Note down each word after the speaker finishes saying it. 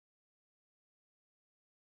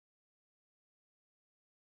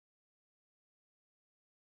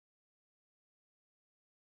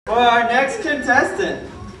For our next contestant,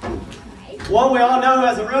 one we all know who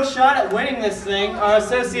has a real shot at winning this thing, our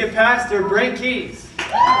associate pastor, Brent Keys. A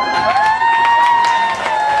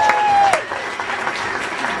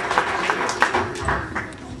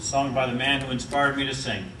song by the man who inspired me to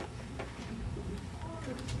sing.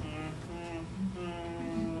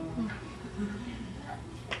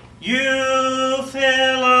 You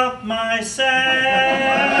fill up my senses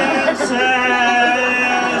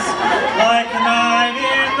like a night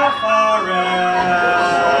in the forest,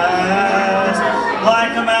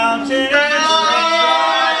 like a mountain in the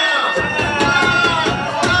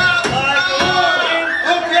like a rolling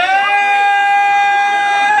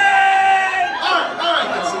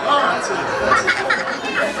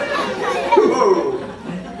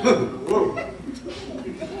Whoa.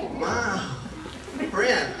 Wow.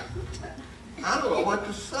 Brent, I don't know what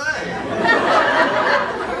to say.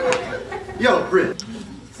 Yo, Brent.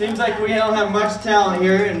 Seems like we don't have much talent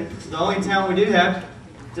here, and the only talent we do have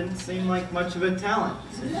didn't seem like much of a talent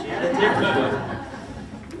since she had a different.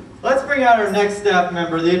 Let's bring out our next staff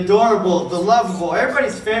member, the adorable, the lovable,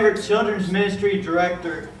 everybody's favorite children's ministry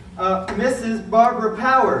director, Mrs. Barbara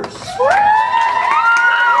Powers.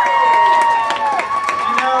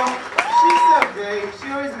 You know, she's so great. She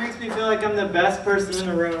always makes me feel like I'm the best person in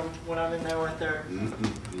the room when I'm in there with her.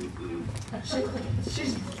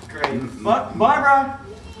 She's great. Barbara!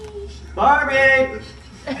 Barbie!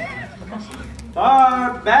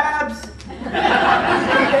 Babs!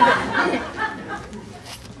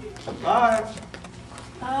 Barb!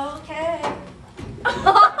 Okay.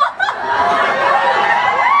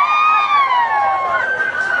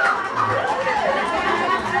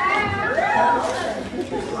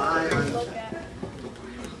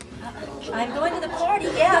 I'm going to the party,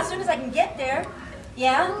 yeah, as soon as I can get there.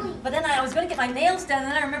 Yeah, but then I was going to get my nails done,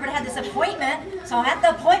 and then I remembered I had this appointment, so I'm at the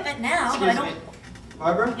appointment now. Excuse me.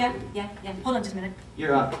 Barbara? Yeah. Hold on just a minute.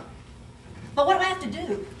 You're up. But what do I have to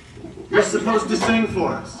do? You're supposed to sing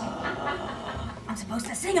for us. I'm supposed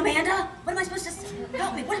to sing, Amanda? What am I supposed to sing?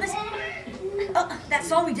 Help me, what am I singing? Oh, that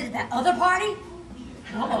song we did at that other party?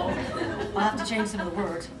 Uh-oh. I'll have to change some of the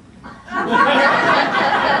words. All right,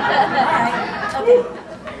 okay.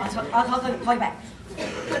 I'll call you back.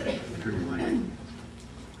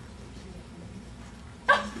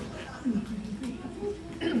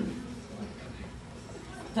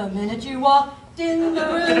 The minute you walked in the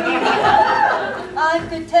room, I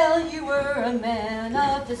could tell you were a man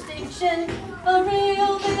of distinction, a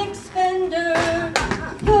real big spender,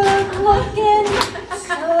 good looking,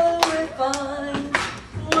 so refined.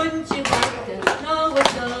 Wouldn't you like to know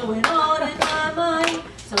what's going on in my mind?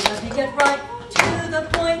 So let me get right to the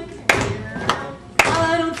point.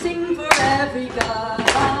 I don't sing for every guy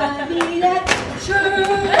I meet at church.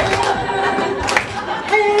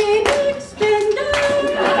 Hey, big spender.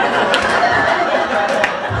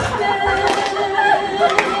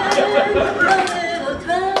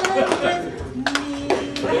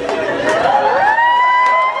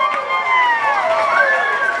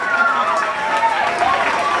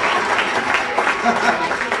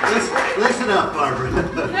 Listen up, Barbara.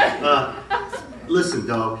 Listen,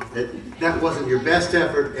 dog. That wasn't your best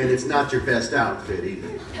effort, and it's not your best outfit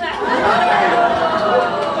either.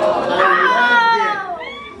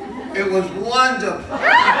 It was wonderful.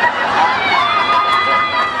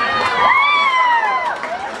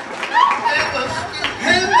 It was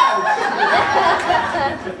stupendous.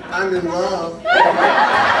 I'm in love.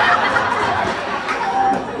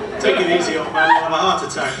 Take it easy, old man. You'll have a heart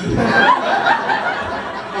attack.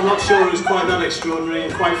 I'm not sure it was quite that extraordinary,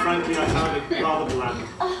 and quite frankly, I found it rather bland.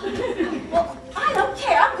 Well, I don't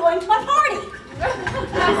care. I'm going to my party.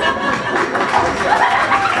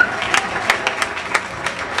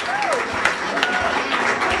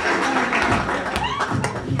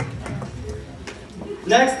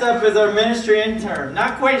 Next up is our ministry intern.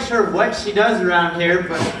 Not quite sure what she does around here,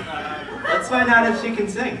 but let's find out if she can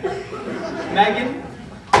sing. Megan?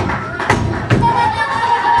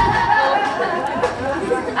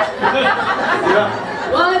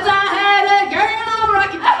 Once I had a girl on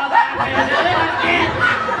Rocky Top,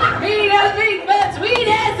 mean as sweet, but sweet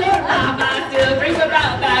as her life. I still dream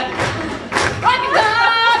about that. Rocky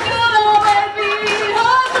Top, you'll always be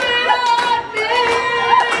home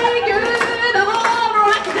good on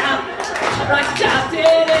Rocky Top. Rocky Top,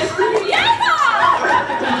 Tennessee, yeah!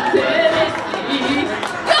 Rocky Top, Tennessee,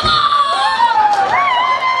 come on!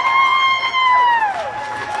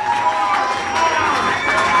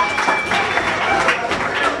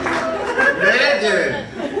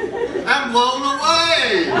 I'm blown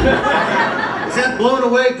away! Is that blown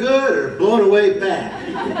away good or blown away bad?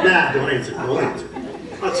 Nah, don't answer, don't answer.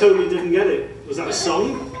 I totally didn't get it. Was that a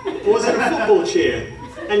song? Or was it a football cheer?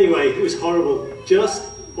 Anyway, it was horrible. Just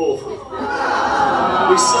awful.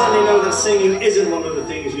 We certainly know that singing isn't one of the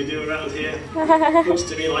things you do around here. Looks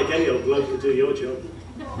to me like any old bloke could do your job.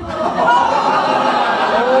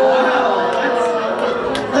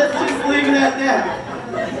 Let's just leave it at that.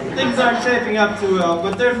 Things aren't shaping up too well,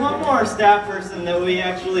 but there's one more staff person that we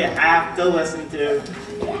actually have to listen to.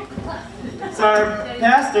 It's our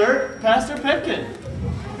pastor, Pastor Pipkin.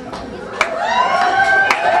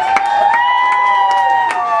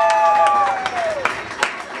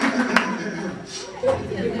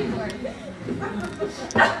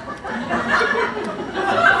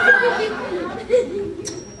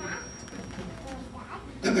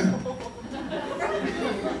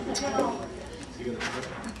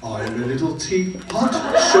 I'm a little teapot,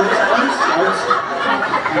 short and stout.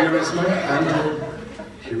 Here is my handle,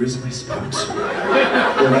 here is my spout.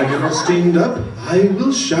 When I get all steamed up, I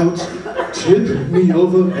will shout, tip me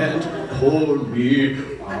over and pour me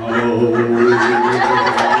out.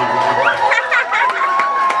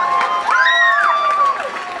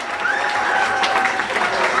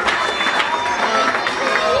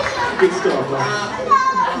 Good stuff, huh?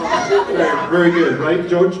 Very good, right,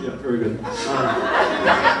 George? Yeah, very good.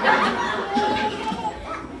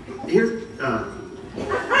 Here's, that's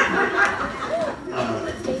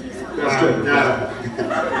good.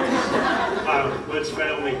 Wow, words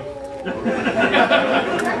fail me.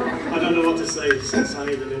 I don't know what to say since I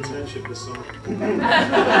need an internship this summer.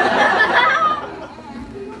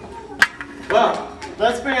 Well,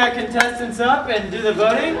 let's bring our contestants up and do the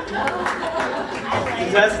voting.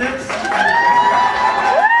 Contestants.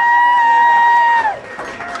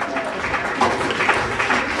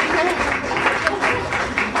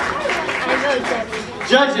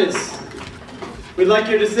 Judges, we'd like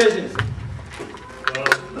your decisions. Well,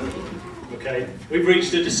 okay, we've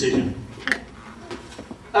reached a decision.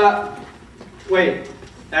 Wait,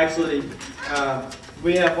 actually,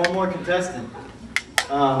 we have one more contestant.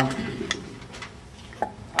 Our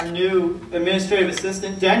new administrative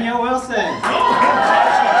assistant, Danielle Wilson.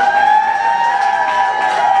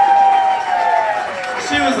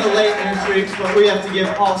 She was a late in her streaks, but we have to give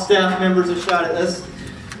all staff members a shot at this.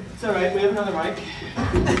 It's all right, we have another mic.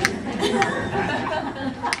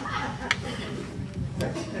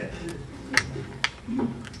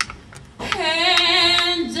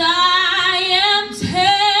 And I am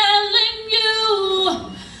telling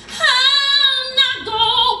you, I'm not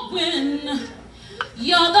going.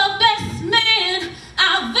 You're the best man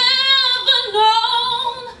I've ever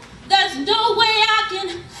known. There's no way I can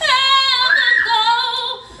ever go.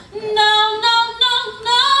 No, no, no,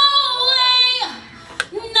 no way.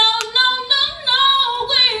 No, no, no, no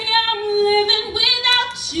way. I'm living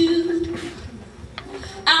without you.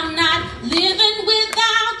 I'm not living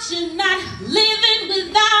without you, not living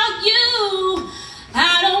without you.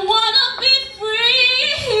 I don't want to be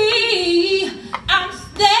free. I'm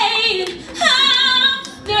staying,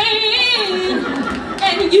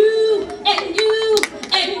 and you, and you,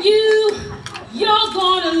 and you, you're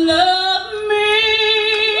gonna love me.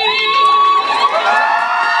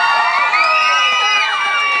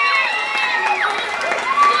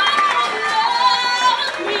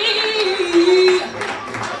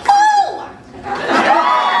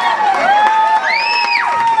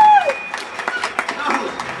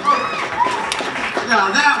 Now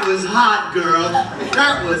that was hot, girl.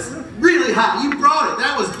 That was really hot. You brought it.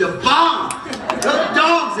 That was the bomb. The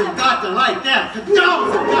dogs have got to like that. The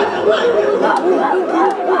dogs have got to like that.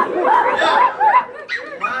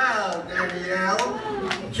 Wow, Danielle.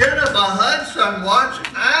 Jennifer Hudson, watch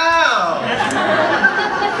out!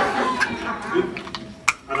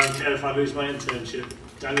 I don't care if I lose my internship.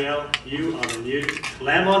 Danielle, you are the new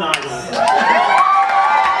Clairmont Idol.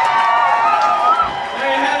 There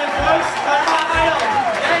you have it, folks. Clairmont Idol,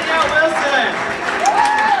 Danielle Wilson.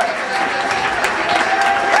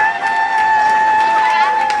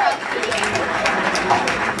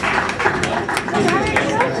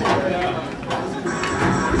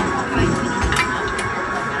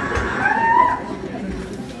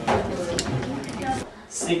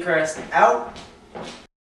 Seacrest out.